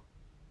enemy.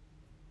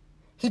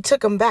 He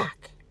took them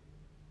back.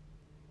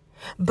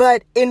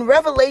 But in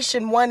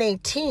Revelation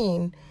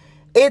 1:18,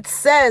 it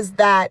says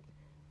that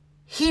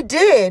he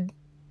did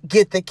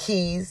get the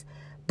keys,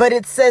 but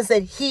it says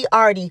that he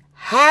already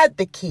had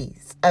the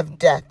keys of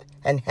death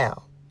and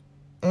hell.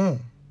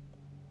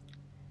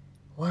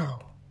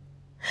 Wow.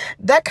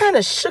 That kind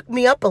of shook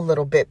me up a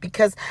little bit,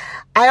 because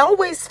I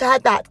always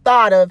had that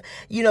thought of,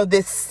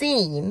 this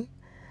scene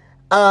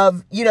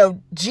of,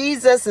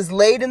 Jesus is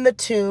laid in the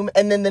tomb,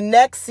 and then the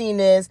next scene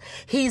is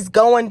he's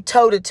going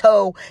toe to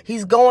toe.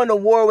 He's going to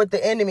war with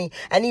the enemy,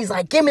 and he's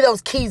like, give me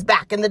those keys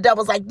back. And the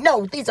devil's like,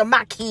 no, these are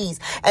my keys.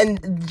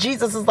 And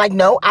Jesus is like,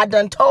 no, I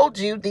done told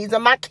you these are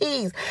my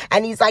keys.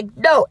 And he's like,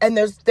 no. And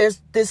there's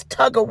this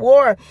tug of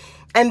war.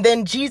 And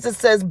then Jesus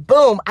says,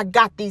 boom, I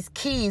got these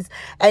keys,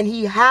 and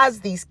he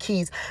has these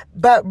keys.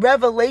 But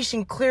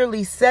Revelation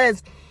clearly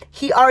says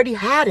he already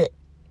had it.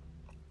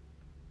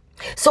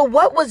 So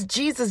what was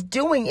Jesus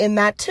doing in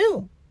that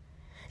tomb?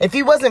 If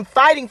he wasn't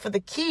fighting for the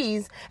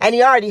keys and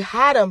he already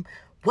had them,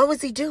 what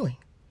was he doing?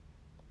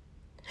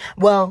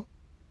 Well,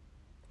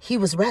 he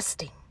was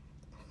resting.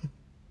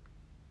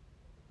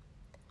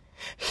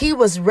 He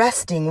was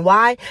resting.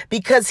 Why?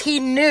 Because he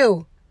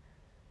knew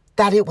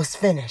that it was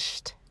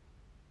finished.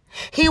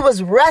 He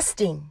was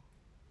resting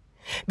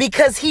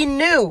because he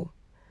knew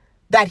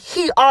that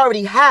he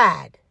already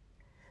had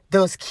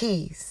those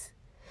keys.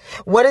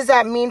 What does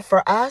that mean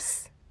for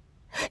us?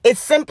 It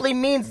simply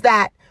means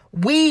that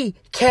we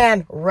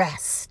can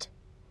rest.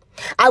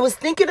 I was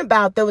thinking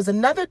about, there was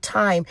another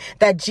time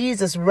that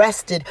Jesus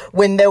rested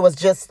when there was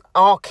just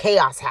all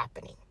chaos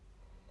happening.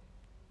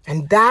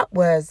 And that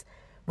was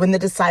when the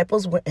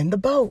disciples were in the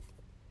boat.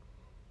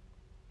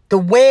 The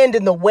wind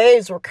and the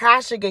waves were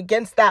crashing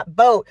against that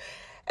boat,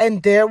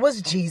 and there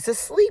was Jesus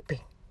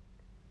sleeping.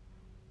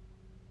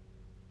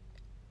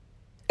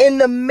 In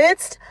the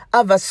midst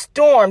of a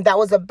storm that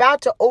was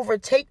about to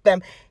overtake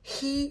them,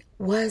 he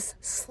was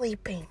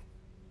sleeping.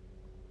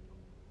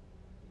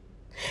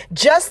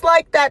 Just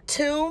like that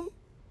tomb,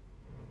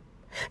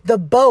 the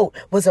boat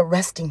was a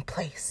resting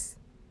place.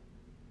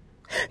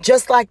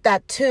 Just like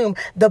that tomb,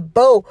 the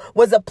boat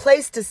was a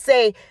place to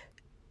say,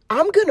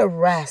 I'm going to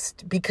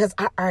rest because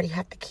I already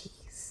have the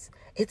keys.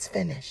 It's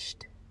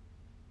finished.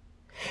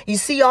 You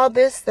see all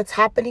this that's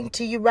happening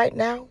to you right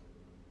now?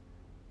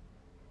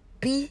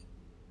 Be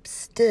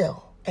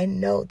still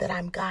and know that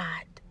I'm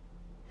God.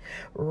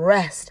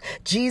 Rest.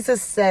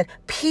 Jesus said,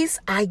 peace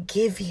I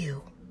give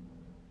you.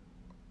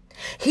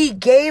 He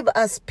gave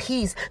us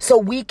peace so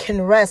we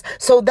can rest.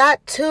 So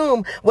that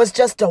tomb was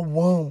just a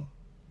womb.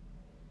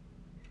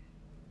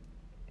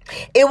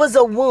 It was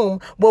a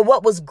womb where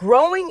what was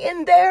growing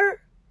in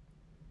there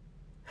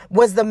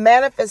was the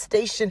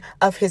manifestation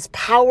of his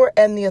power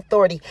and the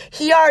authority.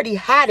 He already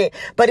had it,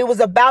 but it was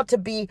about to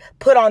be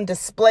put on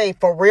display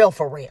for real,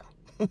 for real.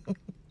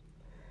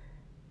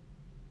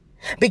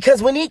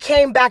 Because when he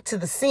came back to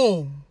the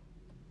scene,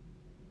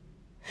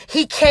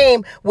 he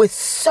came with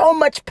so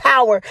much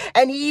power,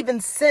 and he even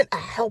sent a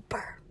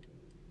helper.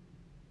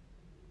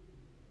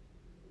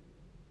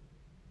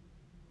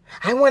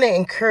 I want to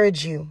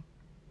encourage you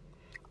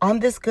on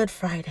this Good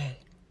Friday.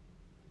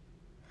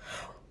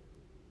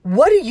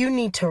 What do you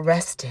need to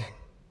rest in?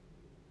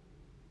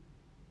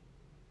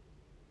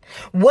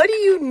 What do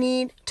you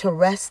need to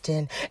rest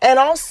in? And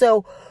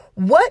also,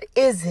 what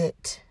is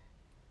it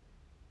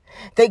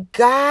that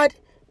God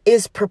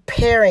is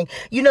preparing?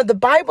 The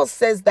Bible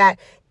says that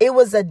it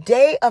was a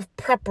day of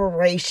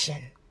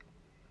preparation.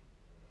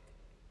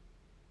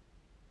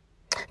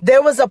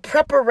 There was a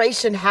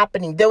preparation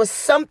happening. There was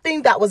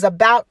something that was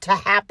about to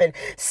happen.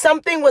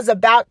 Something was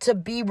about to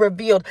be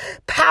revealed.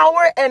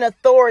 Power and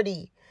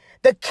authority.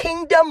 The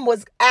kingdom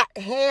was at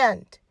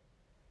hand.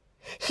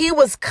 He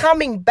was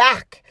coming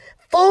back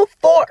full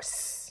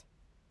force.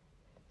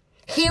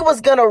 He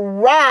was going to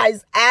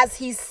rise as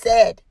he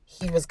said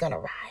he was going to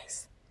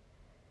rise.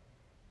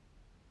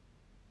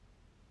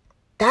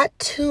 That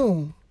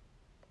tomb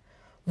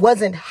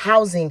wasn't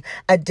housing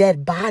a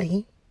dead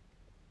body.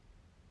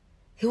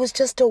 It was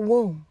just a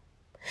womb.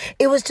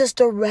 It was just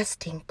a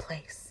resting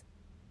place.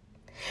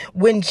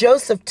 When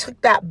Joseph took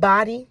that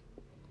body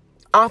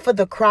off of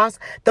the cross,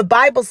 the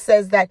Bible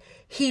says that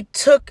he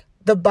took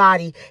the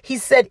body. He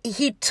said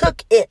he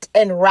took it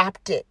and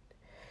wrapped it.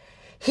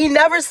 He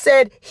never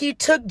said he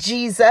took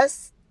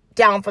Jesus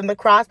down from the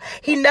cross.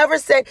 He never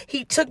said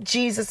he took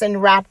Jesus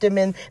and wrapped him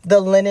in the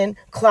linen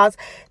cloths.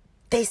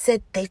 They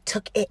said they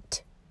took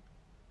it.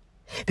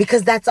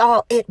 Because that's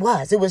all it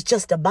was. It was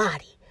just a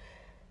body.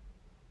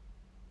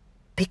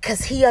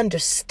 Because he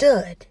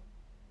understood.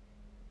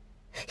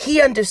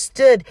 He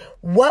understood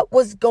what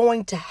was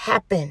going to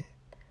happen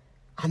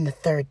on the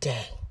third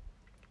day.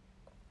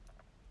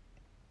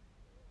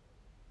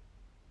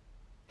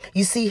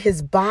 You see,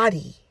 his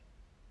body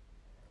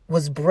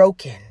was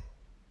broken.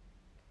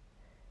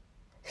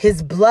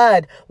 His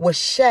blood was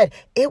shed.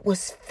 It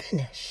was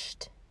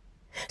finished.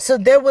 So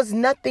there was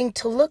nothing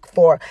to look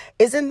for.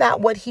 Isn't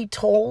that what he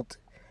told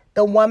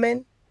the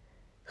woman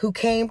who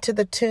came to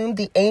the tomb,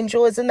 the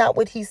angel? Isn't that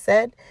what he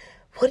said?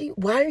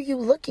 Why are you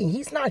looking?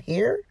 He's not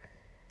here.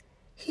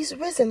 He's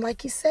risen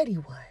like he said he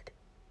would.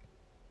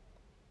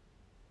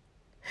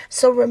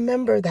 So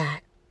remember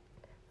that.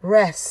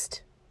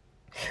 Rest.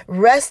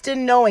 Rest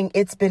in knowing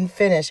it's been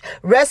finished.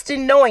 Rest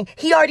in knowing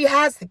he already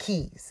has the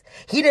keys.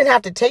 He didn't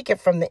have to take it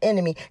from the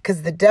enemy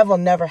because the devil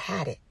never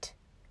had it.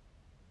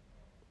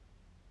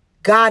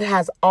 God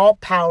has all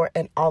power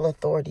and all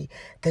authority.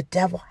 The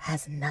devil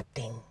has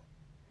nothing.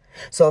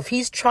 So if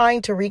he's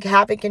trying to wreak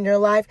havoc in your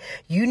life,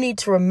 you need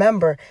to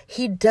remember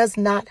he does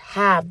not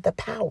have the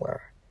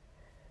power.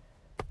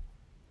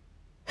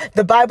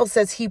 The Bible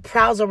says he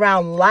prowls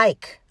around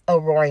like a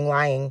roaring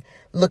lion,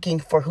 looking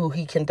for who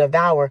he can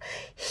devour.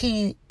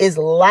 He is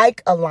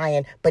like a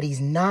lion, but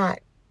he's not.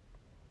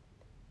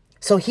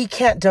 So he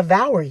can't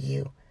devour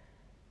you.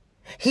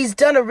 He's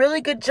done a really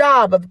good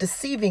job of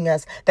deceiving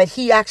us that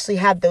he actually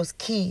had those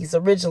keys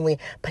originally,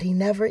 but he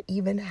never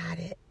even had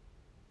it.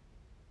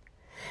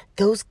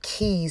 Those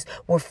keys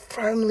were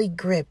firmly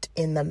gripped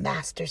in the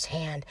master's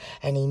hand,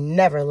 and he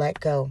never let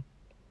go.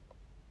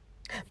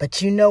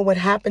 But you know what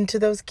happened to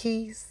those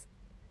keys?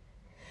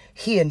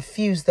 He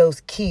infused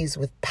those keys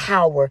with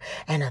power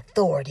and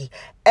authority.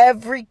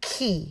 Every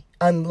key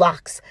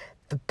unlocks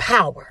the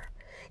power.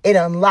 It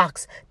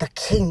unlocks the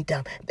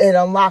kingdom. It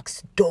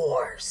unlocks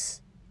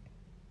doors.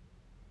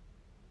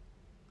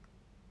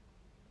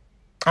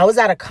 I was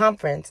at a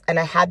conference and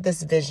I had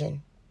this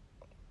vision.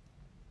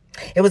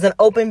 It was an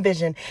open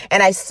vision,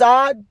 and I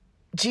saw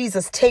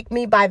Jesus take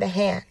me by the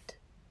hand.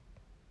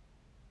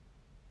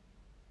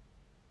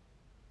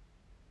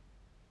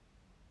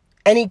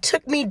 And he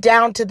took me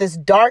down to this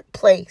dark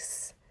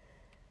place.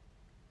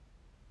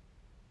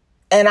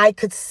 And I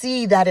could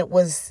see that it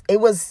was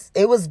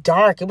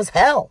dark. It was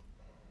hell.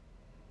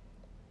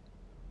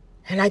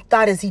 And I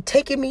thought, is he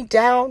taking me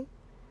down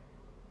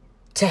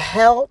to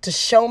hell to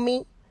show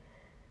me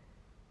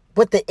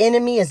what the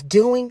enemy is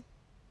doing?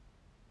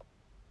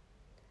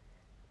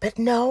 But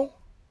no,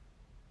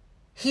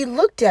 he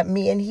looked at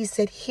me and he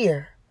said,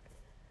 here,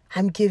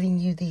 I'm giving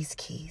you these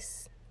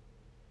keys.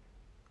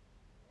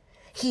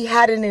 He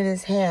had it in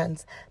his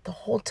hands the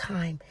whole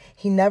time.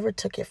 He never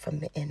took it from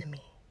the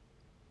enemy.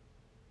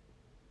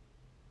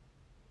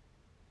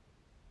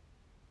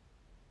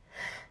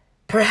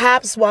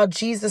 Perhaps while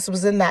Jesus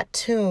was in that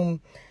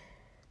tomb,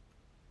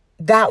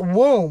 that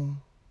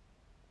womb,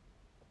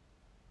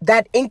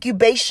 that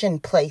incubation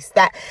place,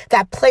 that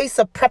place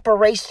of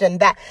preparation,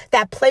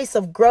 that place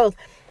of growth,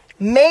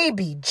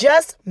 maybe,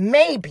 just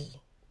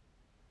maybe,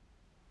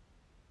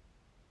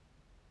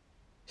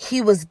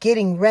 he was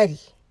getting ready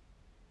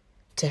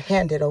to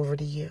hand it over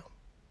to you.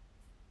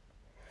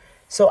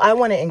 So I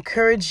want to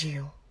encourage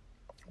you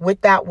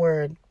with that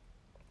word.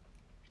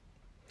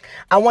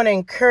 I want to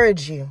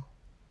encourage you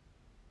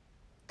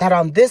that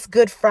on this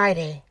Good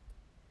Friday,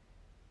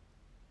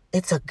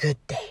 it's a good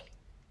day.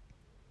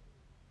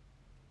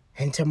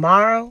 And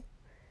tomorrow,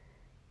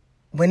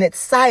 when it's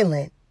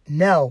silent,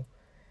 know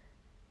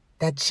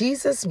that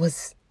Jesus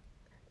was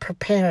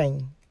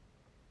preparing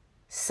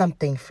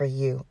something for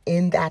you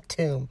in that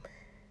tomb.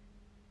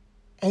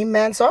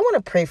 Amen. So I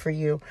want to pray for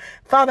you.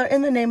 Father,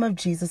 in the name of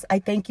Jesus, I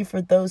thank you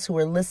for those who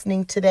are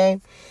listening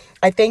today.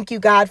 I thank you,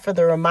 God, for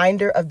the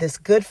reminder of this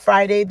Good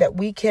Friday that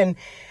we can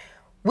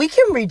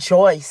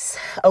rejoice,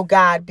 oh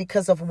God,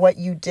 because of what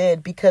you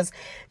did, because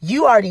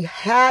you already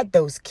had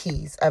those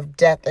keys of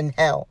death and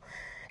hell,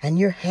 and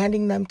you're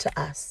handing them to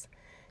us.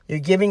 You're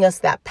giving us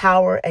that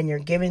power and you're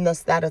giving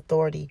us that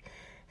authority.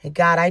 And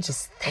God, I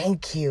just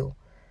thank you.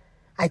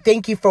 I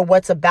thank you for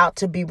what's about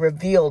to be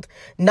revealed,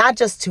 not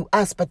just to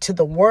us, but to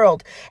the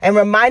world, and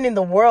reminding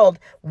the world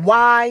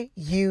why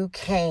you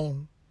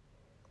came.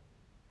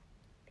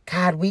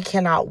 God, we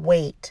cannot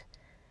wait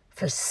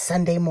for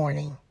Sunday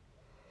morning.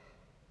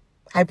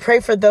 I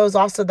pray for those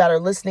also that are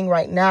listening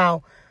right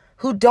now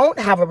who don't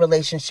have a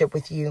relationship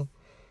with you.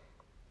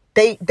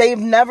 They've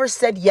never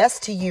said yes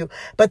to you,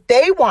 but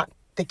they want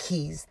the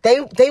keys.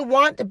 They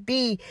want to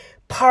be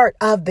part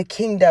of the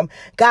kingdom.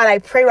 God, I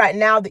pray right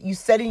now that you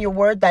said in your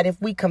word that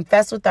if we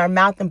confess with our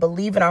mouth and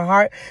believe in our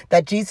heart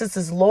that Jesus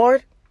is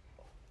Lord,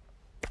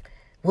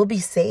 we'll be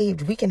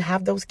saved. We can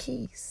have those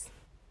keys.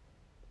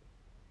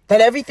 That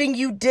everything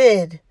you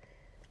did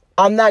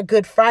on that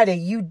Good Friday,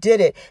 you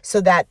did it so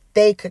that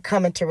they could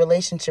come into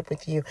relationship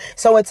with you.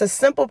 So it's a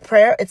simple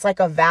prayer. It's like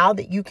a vow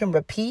that you can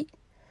repeat.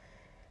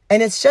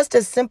 And it's just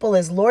as simple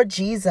as, Lord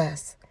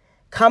Jesus,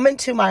 come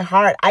into my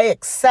heart. I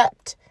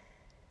accept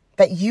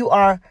that you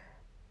are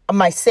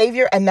my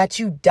Savior and that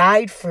you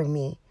died for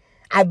me.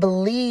 I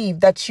believe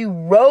that you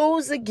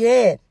rose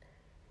again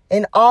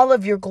in all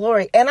of your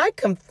glory. And I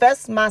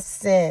confess my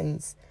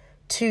sins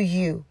to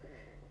you.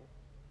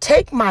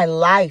 Take my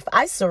life.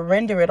 I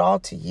surrender it all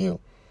to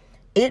you.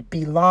 It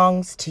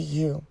belongs to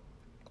you.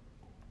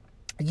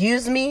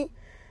 Use me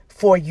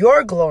for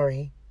your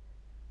glory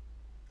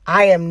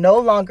I am no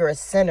longer a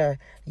sinner.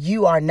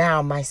 You are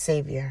now my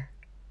Savior.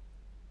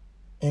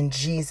 In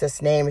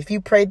Jesus' name. If you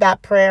prayed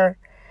that prayer,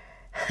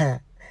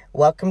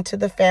 welcome to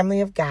the family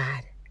of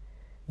God.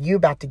 You're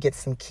about to get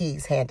some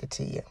keys handed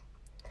to you.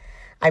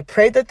 I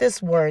pray that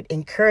this word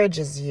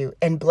encourages you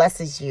and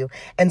blesses you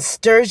and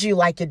stirs you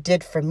like it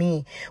did for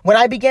me when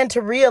I began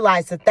to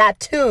realize that that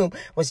tomb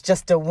was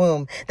just a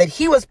womb, that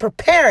he was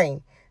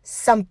preparing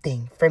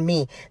something for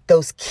me,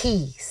 those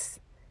keys.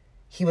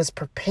 He was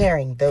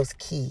preparing those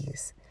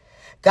keys.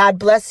 God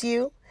bless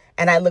you,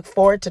 and I look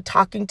forward to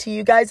talking to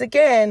you guys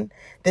again.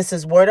 This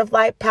is Word of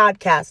Life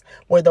Podcast,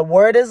 where the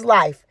word is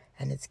life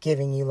and it's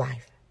giving you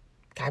life.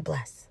 God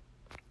bless.